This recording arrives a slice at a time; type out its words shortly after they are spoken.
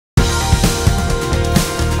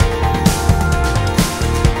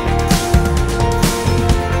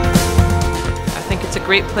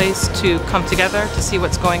great place to come together to see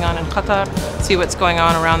what's going on in Qatar, see what's going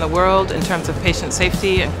on around the world in terms of patient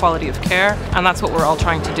safety and quality of care, and that's what we're all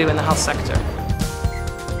trying to do in the health sector.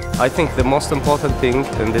 I think the most important thing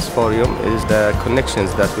in this forum is the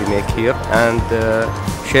connections that we make here and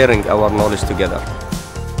sharing our knowledge together.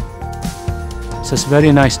 So it's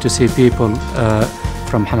very nice to see people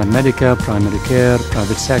from Hamad Medical, primary care,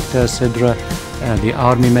 private sector, Sidra, the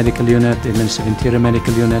Army Medical Unit, the Ministry of Interior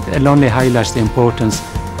Medical Unit. It only highlights the importance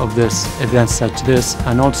of this events such as this,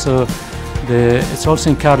 and also it's also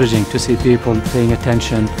encouraging to see people paying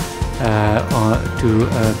attention to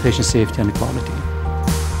patient safety and quality.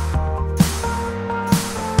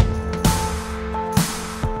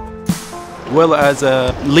 Well, as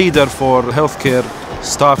a leader for healthcare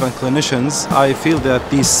staff and clinicians, I feel that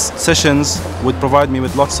these sessions would provide me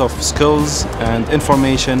with lots of skills and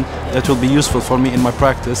information that will be useful for me in my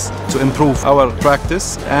practice to improve our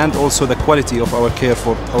practice and also the quality of our care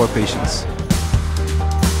for our patients.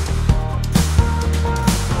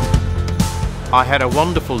 I had a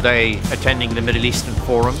wonderful day attending the Middle Eastern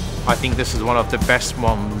Forum. I think this is one of the best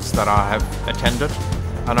ones that I have attended.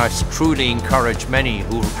 And I truly encourage many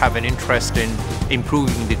who have an interest in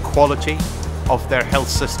improving the quality of their health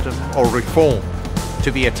system or reform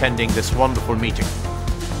to be attending this wonderful meeting.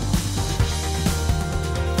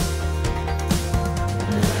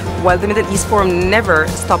 While the Middle East Forum never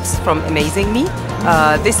stops from amazing me,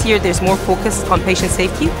 this year there's more focus on patient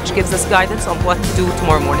safety, which gives us guidance on what to do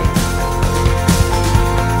tomorrow morning.